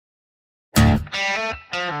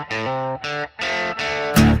I'd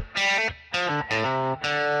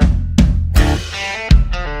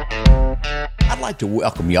like to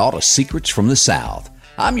welcome y'all to Secrets from the South.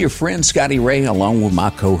 I'm your friend Scotty Ray, along with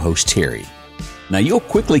my co-host Terry. Now, you'll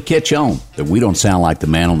quickly catch on that we don't sound like the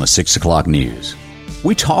man on the 6 o'clock news.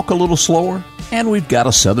 We talk a little slower, and we've got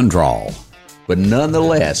a southern drawl. But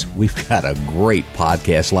nonetheless, we've got a great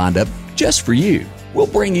podcast lined up just for you. We'll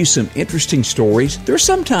bring you some interesting stories. They're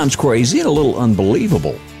sometimes crazy and a little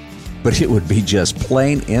unbelievable, but it would be just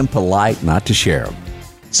plain impolite not to share them.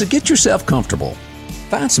 So get yourself comfortable.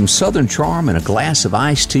 Find some southern charm in a glass of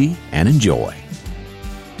iced tea and enjoy.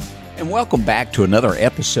 And welcome back to another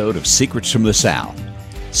episode of Secrets from the South.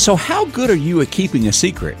 So how good are you at keeping a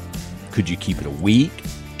secret? Could you keep it a week,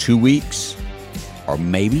 2 weeks, or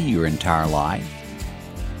maybe your entire life?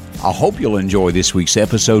 I hope you'll enjoy this week's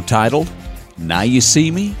episode titled, Now You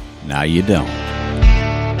See Me, Now You Don't.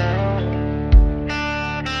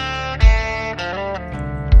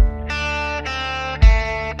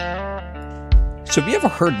 So have you ever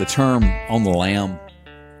heard the term on the lam?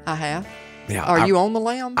 I have. Yeah, Are you on the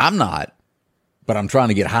lam? I'm not, but I'm trying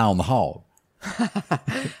to get high on the hog.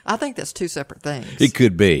 I think that's two separate things. It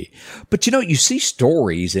could be. But you see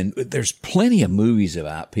stories, and there's plenty of movies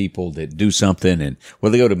about people that do something, and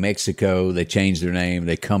they go to Mexico, they change their name,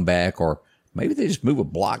 they come back, or maybe they just move a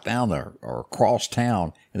block down there or across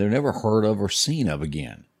town, and they're never heard of or seen of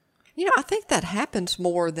again. I think that happens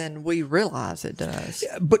more than we realize it does.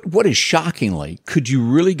 But what is shockingly, could you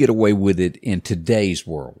really get away with it in today's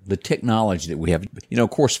world? The technology that we have. Of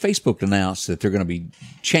course, Facebook announced that they're going to be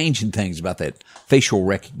changing things about that facial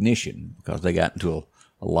recognition because they got into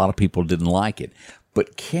a lot of people didn't like it.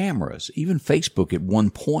 But cameras, even Facebook at one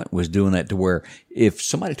point was doing that to where if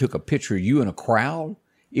somebody took a picture of you in a crowd,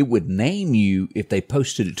 it would name you if they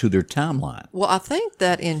posted it to their timeline. Well, I think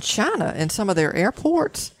that in China, in some of their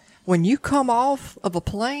airports, when you come off of a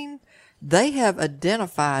plane, they have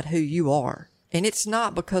identified who you are. And it's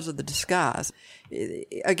not because of the disguise.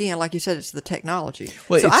 Again, like you said, it's the technology.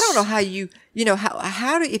 So I don't know how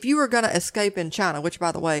if you were going to escape in China, which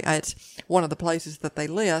by the way, it's one of the places that they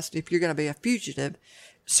list, if you're going to be a fugitive,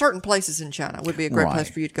 certain places in China would be a great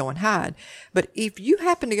place for you to go and hide. But if you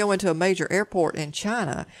happen to go into a major airport in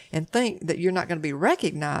China and think that you're not going to be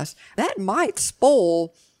recognized, that might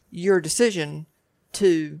spoil your decision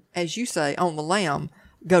to, as you say, on the lam,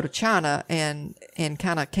 go to China and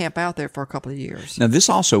kind of camp out there for a couple of years. Now, this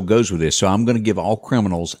also goes with this, so I'm going to give all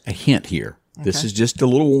criminals a hint here. Okay. This is just a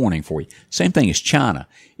little warning for you. Same thing as China.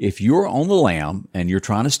 If you're on the lam and you're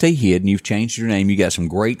trying to stay hid and you've changed your name, you got some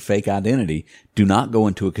great fake identity, do not go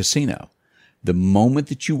into a casino. The moment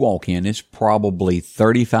that you walk in, it's probably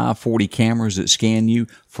 35, 40 cameras that scan you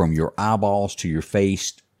from your eyeballs to your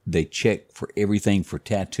face. They check for everything for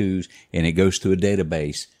tattoos, and it goes to a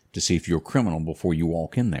database to see if you're a criminal before you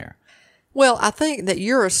walk in there. Well, I think that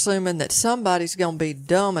you're assuming that somebody's going to be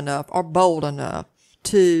dumb enough or bold enough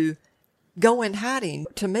to go in hiding.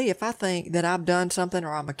 To me, if I think that I've done something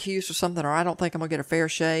or I'm accused of something or I don't think I'm going to get a fair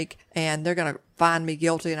shake and they're going to find me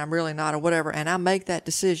guilty and I'm really not or whatever, and I make that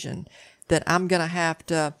decision that I'm going to have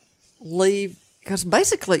to leave. Because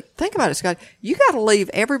basically, think about it, Scott, you got to leave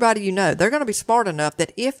everybody you know. They're going to be smart enough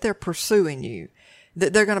that if they're pursuing you,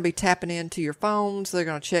 that they're going to be tapping into your phones. They're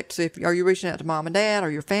going to check to see are you reaching out to mom and dad or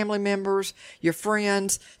your family members, your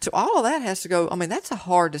friends. So all of that has to go. I mean, that's a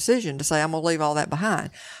hard decision to say, I'm going to leave all that behind.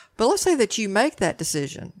 But let's say that you make that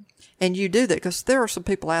decision and you do that because there are some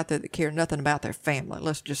people out there that care nothing about their family.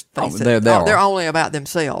 Let's just face it. They're only about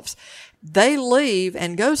themselves. They leave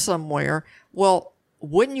and go somewhere. Well,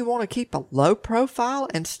 wouldn't you want to keep a low profile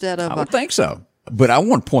instead of I would think so. But I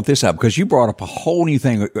want to point this out because you brought up a whole new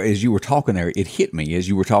thing as you were talking there. It hit me as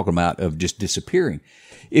you were talking about of just disappearing.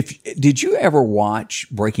 Did you ever watch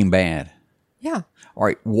Breaking Bad? Yeah. All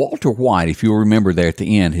right. Walter White, if you'll remember there at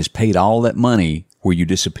the end, has paid all that money where you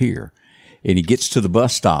disappear. And he gets to the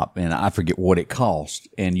bus stop, and I forget what it cost.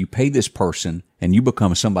 And you pay this person, and you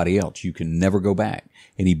become somebody else. You can never go back.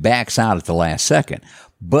 And he backs out at the last second.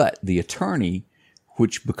 But the attorney,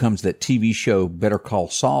 which becomes that TV show Better Call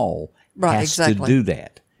Saul, has to do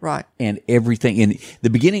that. Right. And everything. In the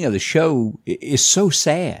beginning of the show is so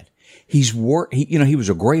sad. He was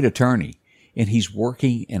a great attorney, and he's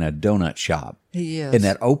working in a donut shop. He is. And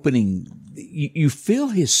that opening, you feel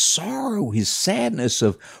his sorrow, his sadness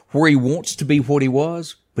of where he wants to be what he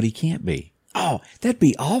was, but he can't be. Oh, that'd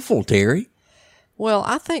be awful, Terry. Well,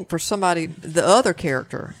 I think for somebody, the other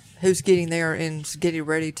character who's getting there and getting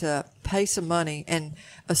ready to pay some money and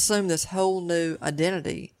assume this whole new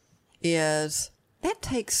identity that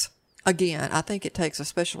takes Again, I think it takes a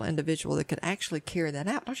special individual that could actually carry that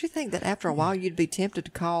out. Don't you think that after a while you'd be tempted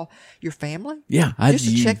to call your family? Yeah. Just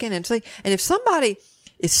to check in and see. And if somebody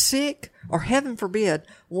is sick or, heaven forbid,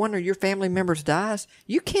 one of your family members dies,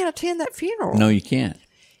 you can't attend that funeral. No, you can't.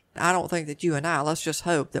 I don't think that you and I, let's just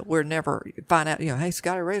hope that we're never find out, hey,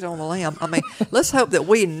 Scotty Ray's on the lam. I mean, let's hope that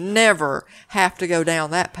we never have to go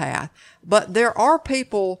down that path. But there are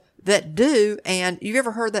people that do, and you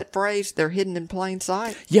ever heard that phrase, they're hidden in plain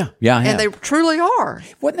sight? Yeah, I have. And they truly are.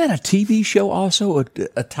 Wasn't that a TV show also,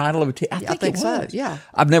 a title of a TV? I think it was. So, yeah.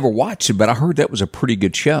 I've never watched it, but I heard that was a pretty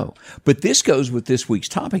good show. But this goes with this week's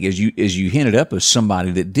topic, as you hinted up, as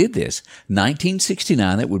somebody that did this.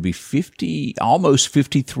 1969, that would be almost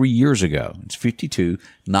 53 years ago. It's 52,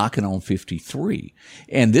 knocking on 53.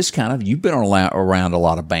 And this you've been around a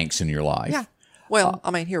lot of banks in your life. Yeah. Well, I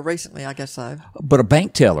mean, here recently, I guess so. But a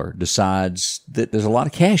bank teller decides that there's a lot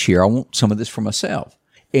of cash here. I want some of this for myself.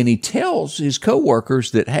 And he tells his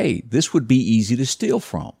coworkers that, hey, this would be easy to steal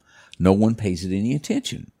from. No one pays it any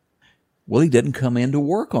attention. Well, he doesn't come into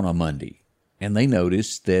work on a Monday. And they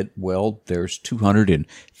notice that, there's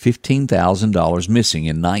 $215,000 missing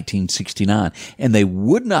in 1969. And they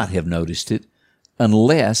would not have noticed it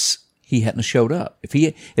unless he hadn't showed up. If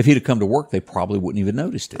he'd have come to work, they probably wouldn't even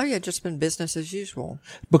noticed it. Oh, yeah, just been business as usual.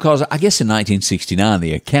 Because I guess in 1969,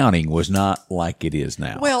 the accounting was not like it is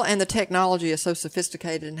now. Well, and the technology is so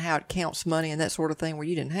sophisticated in how it counts money and that sort of thing where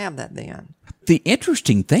you didn't have that then. The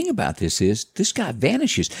interesting thing about this is this guy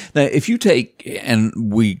vanishes. Now, if you take, and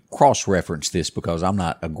we cross-reference this because I'm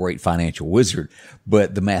not a great financial wizard,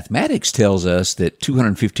 but the mathematics tells us that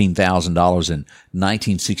 $215,000 in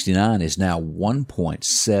 1969 is now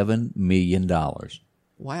 $1.7 million.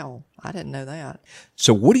 Wow, I didn't know that.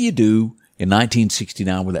 So what do you do in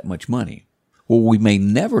 1969 with that much money? Well, we may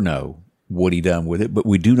never know what he done with it, but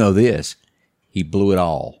we do know this. He blew it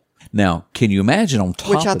all. Now, can you imagine on top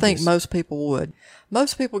of this? Which I think most people would.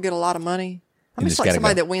 Most people get a lot of money. I mean, it's like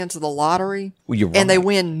somebody that wins the lottery. Well, you're right. And they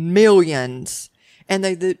win millions. And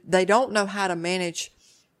they don't know how to manage.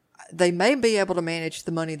 They may be able to manage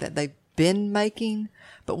the money that they've been making,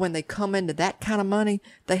 but when they come into that kind of money,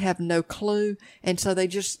 they have no clue. And so they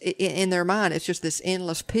just, in their mind, it's just this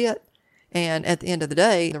endless pit. And at the end of the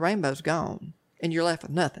day, the rainbow's gone. And you're left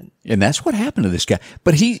with nothing. And that's what happened to this guy.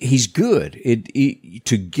 But he's good.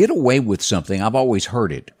 To get away with something, I've always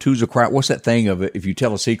heard it. Two's a crowd. What's that thing of if you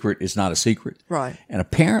tell a secret, it's not a secret? Right. And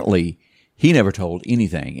apparently, he never told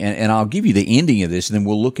anything. And I'll give you the ending of this, and then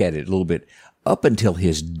we'll look at it a little bit. Up until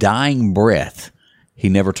his dying breath, he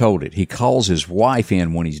never told it. He calls his wife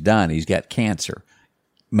in when he's dying. He's got cancer.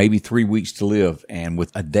 Maybe 3 weeks to live. And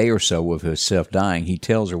with a day or so of himself dying, he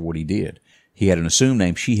tells her what he did. He had an assumed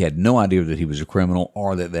name. She had no idea that he was a criminal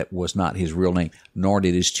or that was not his real name, nor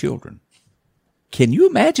did his children. Can you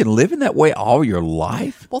imagine living that way all your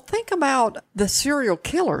life? Well, think about the serial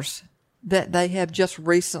killers that they have just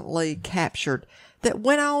recently captured that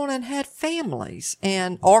went on and had families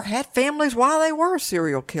or had families while they were a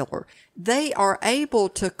serial killer. They are able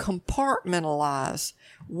to compartmentalize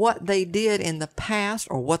what they did in the past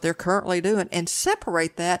or what they're currently doing and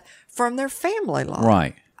separate that from their family life.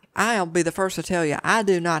 Right. I'll be the first to tell you, I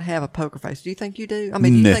do not have a poker face. Do you think you do? I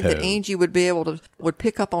mean, do you think that Angie would be able would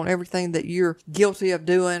pick up on everything that you're guilty of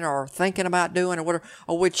doing or thinking about doing or whatever?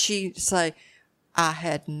 Or would she say, I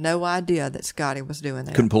had no idea that Scotty was doing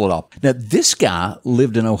that? Couldn't pull it off. Now, this guy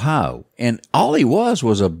lived in Ohio, and all he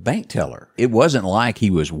was a bank teller. It wasn't like he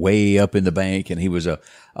was way up in the bank and he was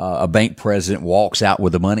a bank president, walks out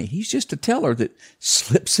with the money. He's just a teller that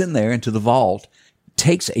slips in there into the vault,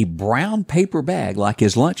 takes a brown paper bag like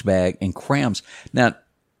his lunch bag and crams. Now,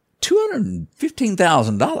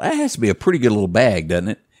 $215,000, that has to be a pretty good little bag, doesn't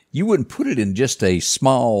it? You wouldn't put it in just a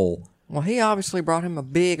small... Well, he obviously brought him a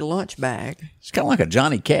big lunch bag. It's kind of like a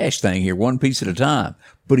Johnny Cash thing here, one piece at a time.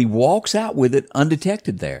 But he walks out with it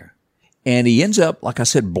undetected there. And he ends up, like I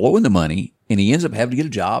said, blowing the money, and he ends up having to get a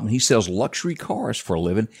job, and he sells luxury cars for a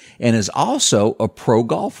living and is also a pro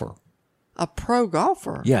golfer. A pro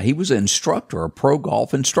golfer? Yeah, he was an instructor, a pro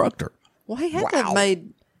golf instructor. Well, he had to have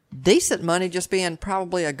made decent money just being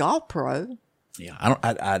probably a golf pro. Yeah,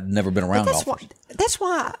 I'd never been around golfers. That's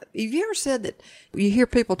why, have you ever said that you hear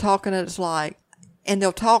people talking and it's like, and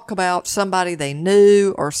they'll talk about somebody they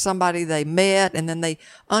knew or somebody they met, and then they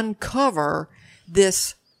uncover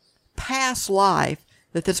this past life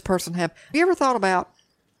that this person had. Have you ever thought about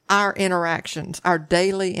our interactions, our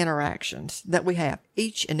daily interactions that we have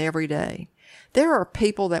each and every day? There are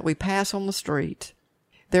people that we pass on the street.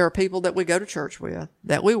 There are people that we go to church with,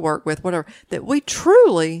 that we work with, whatever, that we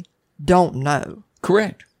truly don't know.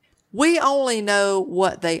 Correct. We only know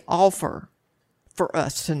what they offer. for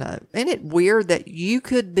us to know. Isn't it weird that you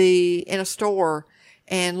could be in a store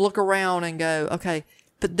and look around and go, okay,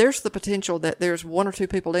 but there's the potential that there's one or two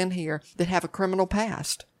people in here that have a criminal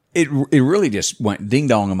past. It really just went ding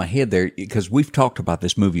dong in my head there, because we've talked about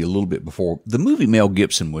this movie a little bit before. The movie Mel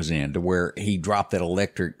Gibson was in, to where he dropped that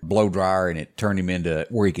electric blow dryer and it turned him into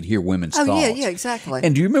where he could hear women's thoughts. Yeah, exactly.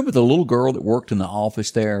 And do you remember the little girl that worked in the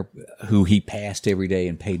office there, who he passed every day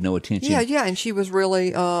and paid no attention? Yeah, and she was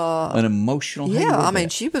really an emotional. Yeah, I mean,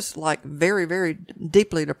 she was like very, very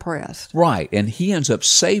deeply depressed. Right, and he ends up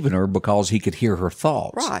saving her because he could hear her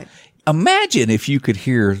thoughts. Right. Imagine if you could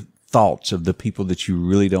hear thoughts of the people that you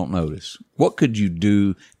really don't notice. What could you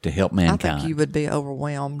do to help mankind? I think you would be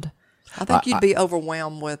overwhelmed. I think you'd be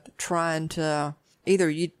overwhelmed with trying to either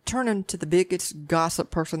you'd turn into the biggest gossip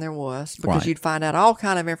person there was, because you'd find out all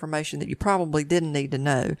kind of information that you probably didn't need to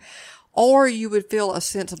know. Or you would feel a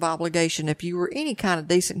sense of obligation, if you were any kind of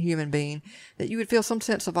decent human being, that you would feel some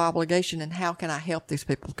sense of obligation and how can I help these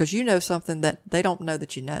people? Because you know something that they don't know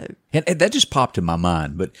that you know. And that just popped in my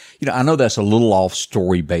mind. But, I know that's a little off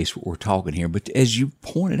story based what we're talking here. But as you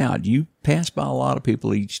pointed out, you pass by a lot of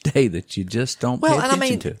people each day that you just don't pay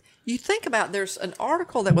attention to. You think about, there's an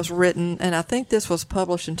article that was written, and I think this was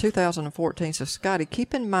published in 2014. So, Scotty,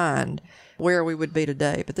 keep in mind where we would be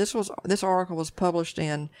today. But this article was published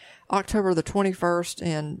in October the 21st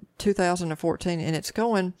in 2014, and it's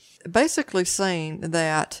going basically saying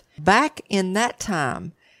that back in that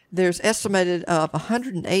time, there's estimated of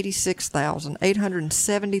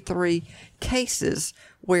 186,873 cases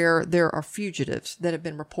where there are fugitives that have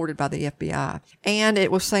been reported by the FBI. And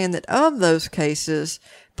it was saying that of those cases,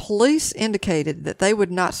 police indicated that they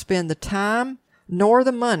would not spend the time nor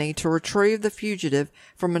the money to retrieve the fugitive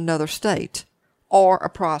from another state, or a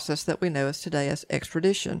process that we know as today as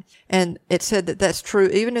extradition. And it said that that's true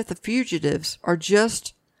even if the fugitives are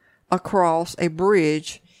just across a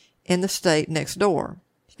bridge in the state next door.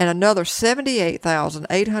 And another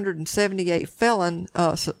 78,878 felon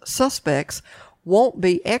suspects won't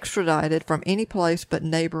be extradited from any place but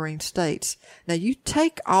neighboring states. Now, you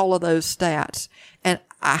take all of those stats, and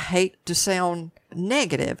I hate to sound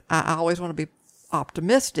negative. I always want to be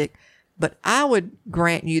optimistic, but I would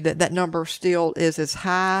grant you that that number still is as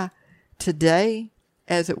high today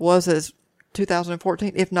as it was as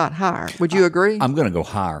 2014, if not higher. Would you agree? I'm going to go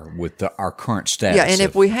higher with our current status. Yeah, and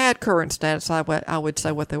if we had current status, I would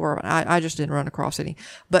say what they were. I just didn't run across any.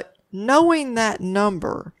 But knowing that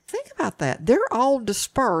number, think about that. They're all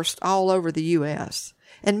dispersed all over the U.S.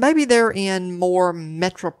 And maybe they're in more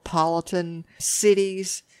metropolitan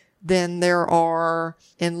cities than there are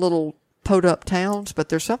in little podunk towns, but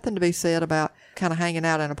there's something to be said about kind of hanging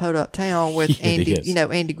out in a podunk town with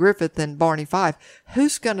Andy Griffith and Barney Fife.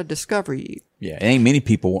 Who's going to discover you? Yeah, ain't many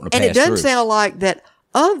people wanting to pass through. And it doesn't sound like that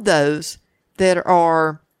of those that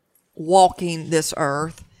are walking this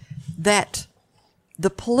earth, that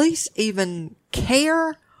the police even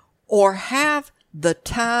care or have the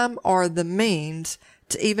time or the means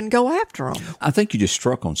to even go after them. I think you just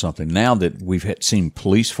struck on something. Now that we've seen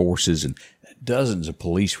police forces and dozens of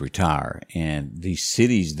police retire, and these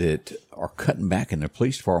cities that are cutting back in their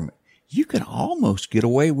police department, you can almost get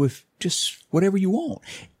away with just whatever you want.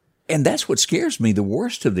 And that's what scares me the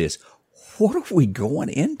worst of this. What are we going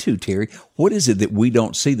into, Terry? What is it that we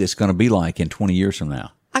don't see that's going to be like in 20 years from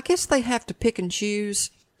now? I guess they have to pick and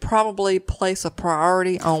choose, probably place a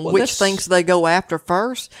priority on which things they go after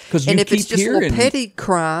first. And if it's just little petty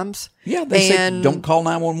crimes. Yeah, they say don't call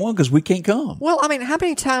 911 because we can't come. Well, I mean, how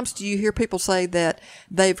many times do you hear people say that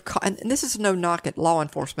they've and this is no knock at law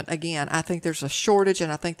enforcement. Again, I think there's a shortage,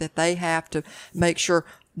 and I think that they have to make sure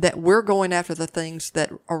that we're going after the things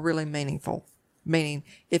that are really meaningful. Meaning,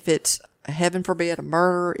 if it's, heaven forbid, a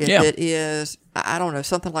murder, if it is, I don't know,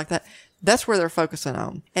 something like that, that's where they're focusing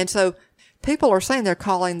on. And so people are saying they're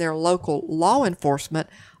calling their local law enforcement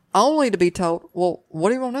only to be told, well, what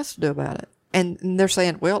do you want us to do about it? And they're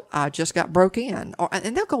saying, well, I just got broke in.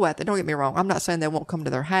 And they'll go out there. Don't get me wrong. I'm not saying they won't come to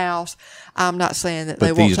their house. I'm not saying that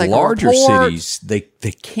they won't take a report. But these larger cities,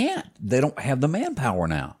 they can't. They don't have the manpower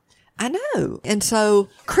now. I know. And so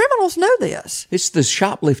criminals know this. It's the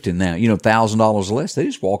shoplifting now. $1,000 less. They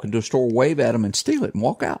just walk into a store, wave at them, and steal it and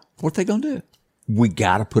walk out. What are they going to do? We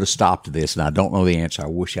got to put a stop to this, and I don't know the answer. I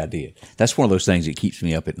wish I did. That's one of those things that keeps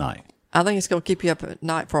me up at night. I think it's going to keep you up at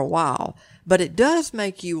night for a while. But it does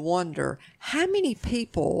make you wonder how many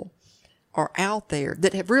people are out there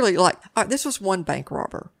that have really, this was one bank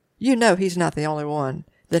robber. He's not the only one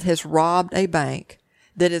that has robbed a bank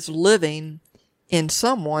that is living in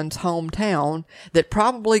someone's hometown, that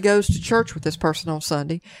probably goes to church with this person on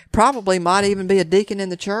Sunday, probably might even be a deacon in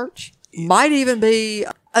the church, might even be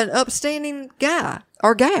an upstanding guy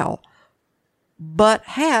or gal, but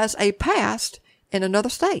has a past in another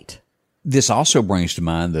state. This also brings to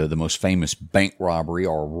mind the most famous bank robbery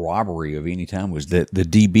or robbery of any time was the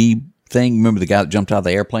DB thing. Remember the guy that jumped out of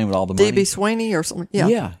the airplane with all the money? DB Sweeney or something?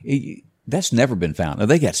 Yeah. That's never been found. Now,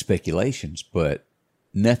 they got speculations, but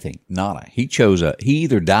nothing, nada. He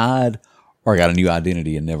either died or got a new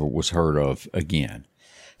identity and never was heard of again.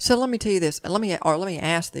 So let me tell you this, let me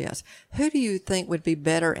ask this. Who do you think would be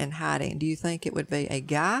better in hiding? Do you think it would be a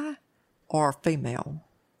guy or a female?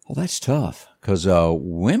 Well, that's tough because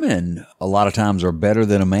women a lot of times are better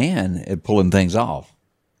than a man at pulling things off.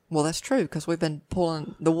 Well, that's true because we've been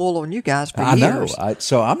pulling the wool on you guys for I years. know.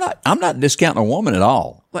 So I'm not discounting a woman at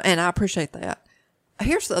all. Well, and I appreciate that.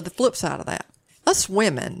 Here's the flip side of that. Us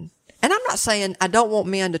women, and I'm not saying I don't want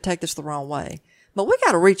men to take this the wrong way, but we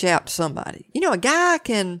got to reach out to somebody. You know, a guy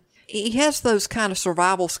he has those kind of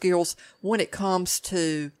survival skills when it comes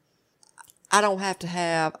to, I don't have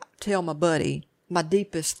to tell my buddy my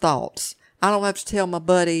deepest thoughts. I don't have to tell my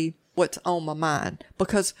buddy what's on my mind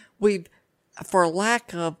because for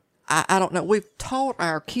lack of, I don't know, we've taught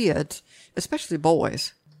our kids, especially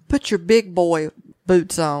boys, put your big boy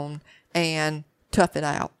boots on and tough it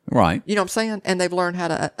out. Right. You know what I'm saying? And they've learned how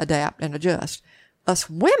to adapt and adjust. Us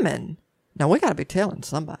women, now we got to be telling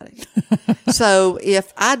somebody. So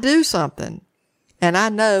if I do something and I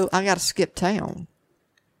know I got to skip town,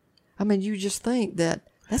 I mean, you just think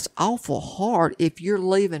that's awful hard if you're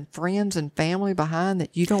leaving friends and family behind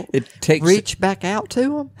that you don't reach back out to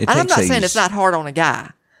them. And I'm not saying it's not hard on a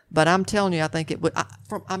guy, but I'm telling you, I think it would,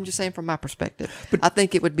 I'm just saying from my perspective, I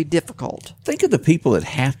think it would be difficult. Think of the people that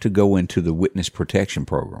have to go into the witness protection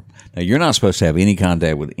program. Now, you're not supposed to have any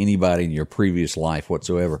contact with anybody in your previous life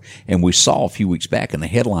whatsoever. And we saw a few weeks back in the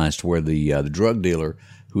headlines to where the drug dealer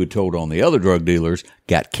who had told on the other drug dealers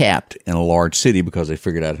got capped in a large city because they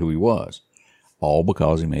figured out who he was. All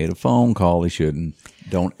because he made a phone call he shouldn't.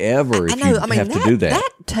 Don't ever, if you have to do that.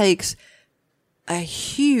 That takes a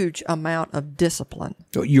huge amount of discipline.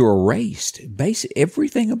 You're erased. Basically,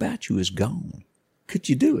 everything about you is gone. Could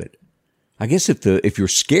you do it? I guess if you're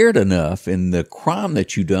scared enough and the crime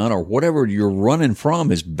that you've done or whatever you're running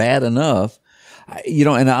from is bad enough,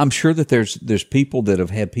 and I'm sure that there's people that have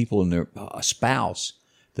had people in their spouse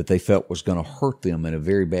that they felt was going to hurt them in a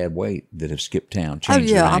very bad way that have skipped town,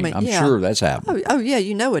 changed their name. I'm sure that's happened. Oh, yeah,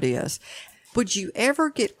 you know it is. Would you ever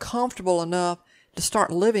get comfortable enough to start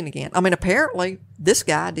living again? I mean, apparently this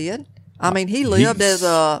guy did. I mean, he lived as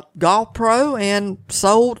a golf pro and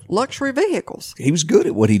sold luxury vehicles. He was good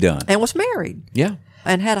at what he done. And was married. Yeah.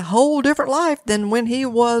 And had a whole different life than when he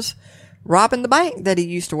was robbing the bank that he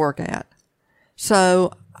used to work at.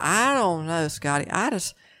 So, I don't know, Scotty.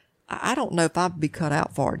 I don't know if I'd be cut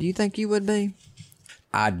out for it. Do you think you would be?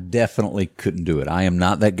 I definitely couldn't do it. I am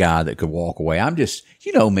not that guy that could walk away. I'm just,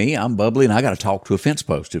 you know me, I'm bubbly and I got to talk to a fence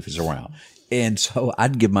post if it's around. And so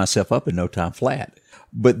I'd give myself up in no time flat.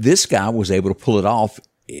 But this guy was able to pull it off.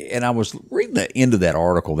 And I was reading the end of that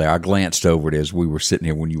article there. I glanced over it as we were sitting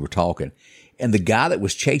here when you were talking. And the guy that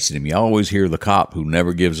was chasing him, you always hear the cop who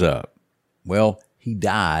never gives up. Well, he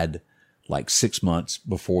died like 6 months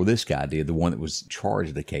before this guy did, the one that was charged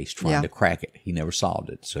with the case trying to crack it. He never solved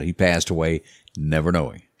it. So he passed away never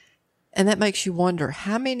knowing. And that makes you wonder,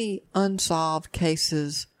 how many unsolved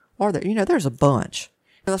cases are there? You know, there's a bunch.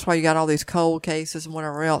 That's why you got all these cold cases and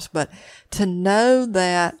whatever else. But to know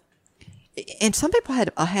that, and some people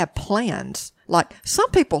have plans. Like some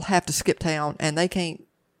people have to skip town and they can't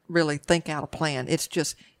really think out a plan. It's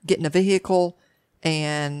just get in a vehicle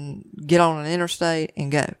and get on an interstate and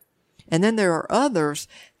go. And then there are others,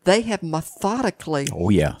 they have methodically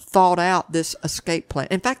thought out this escape plan.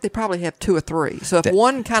 In fact, they probably have 2 or 3. So if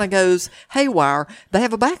one kind of goes haywire, they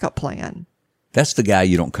have a backup plan. That's the guy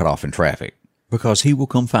you don't cut off in traffic because he will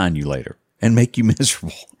come find you later and make you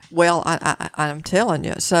miserable. Well, I'm telling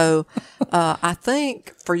you. So I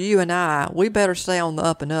think for you and I, we better stay on the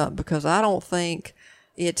up and up because I don't think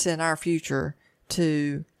it's in our future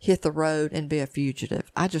to hit the road and be a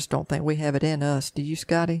fugitive. I just don't think we have it in us. Do you,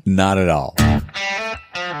 Scotty? Not at all.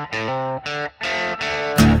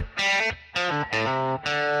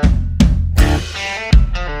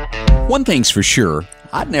 One thing's for sure,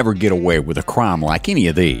 I'd never get away with a crime like any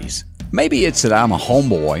of these. Maybe it's that I'm a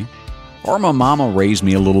homeboy, or my mama raised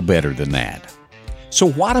me a little better than that.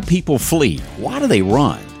 So why do people flee? Why do they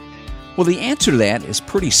run? Well, the answer to that is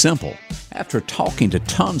pretty simple. After talking to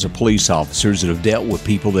tons of police officers that have dealt with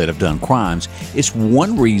people that have done crimes, it's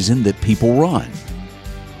one reason that people run.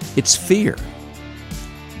 It's fear.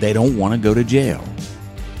 They don't want to go to jail.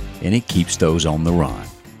 And it keeps those on the run.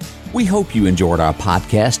 We hope you enjoyed our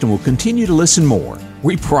podcast and will continue to listen more.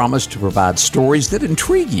 We promise to provide stories that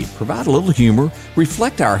intrigue you, provide a little humor,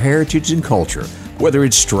 reflect our heritage and culture, whether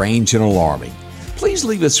it's strange and alarming. Please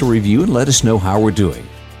leave us a review and let us know how we're doing.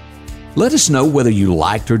 Let us know whether you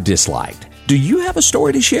liked or disliked. Do you have a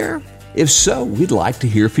story to share? If so, we'd like to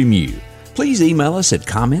hear from you. Please email us at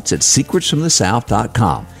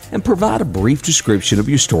comments@secretsfromthesouth.com and provide a brief description of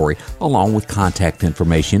your story along with contact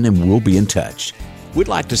information, and we'll be in touch. We'd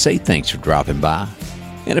like to say thanks for dropping by.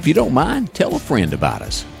 And if you don't mind, tell a friend about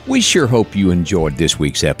us. We sure hope you enjoyed this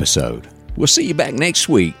week's episode. We'll see you back next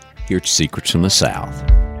week here at Secrets from the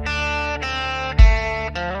South.